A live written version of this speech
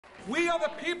We are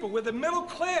the people. We're the middle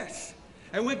class.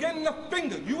 And we're getting the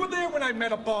finger. You were there when I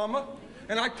met Obama,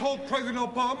 and I told President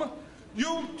Obama,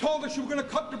 you told us you were going to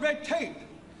cut the red tape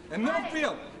and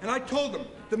Middlefield. And I told him,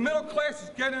 the middle class is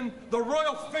getting the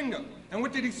royal finger. And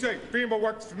what did he say? FEMA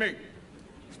works for me.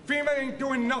 FEMA ain't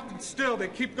doing nothing still. They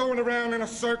keep going around in a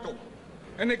circle.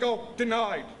 And they go,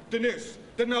 denied,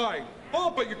 denied.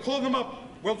 Oh, but you call them up.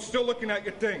 We're still looking at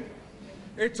your thing.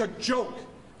 It's a joke.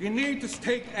 You need to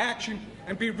take action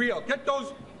and be real. Get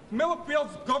those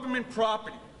Millerfield's government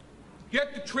property.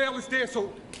 Get the trailers there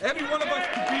so every one of us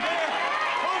can be there.